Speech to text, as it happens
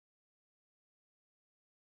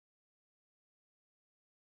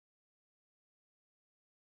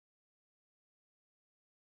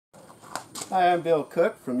Hi, I'm Bill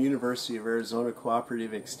Cook from University of Arizona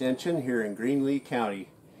Cooperative Extension here in Greenlee County.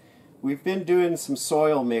 We've been doing some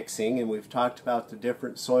soil mixing and we've talked about the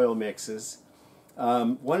different soil mixes.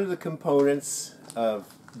 One of the components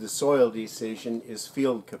of the soil decision is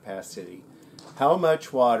field capacity. How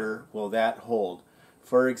much water will that hold?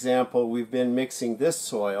 For example, we've been mixing this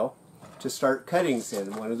soil to start cuttings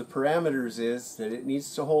in. One of the parameters is that it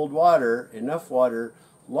needs to hold water, enough water,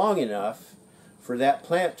 long enough for that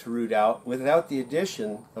plant to root out without the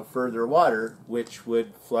addition of further water, which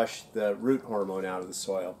would flush the root hormone out of the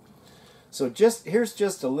soil. So here's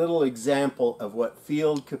just a little example of what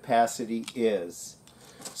field capacity is.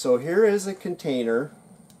 So here is a container,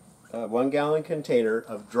 a 1 gallon container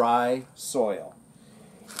of dry soil.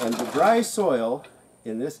 And the dry soil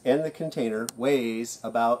in the container weighs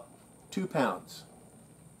about 2 pounds,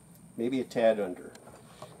 maybe a tad under.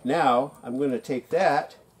 Now I'm going to take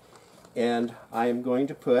that and I am going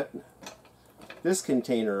to put this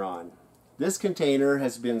container on. This container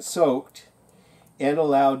has been soaked and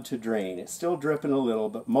allowed to drain. It's still dripping a little,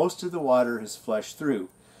 but most of the water has flushed through.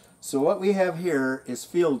 So what we have here is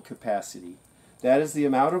field capacity. That is the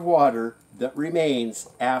amount of water that remains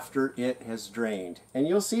after it has drained. And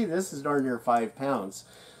you'll see this is darn near 5 pounds.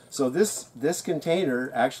 So this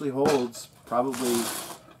container actually holds probably,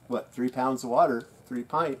 what, 3 pounds of water, 3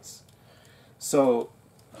 pints. So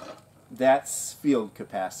that's field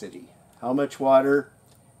capacity. How much water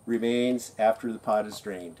remains after the pot is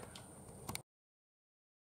drained.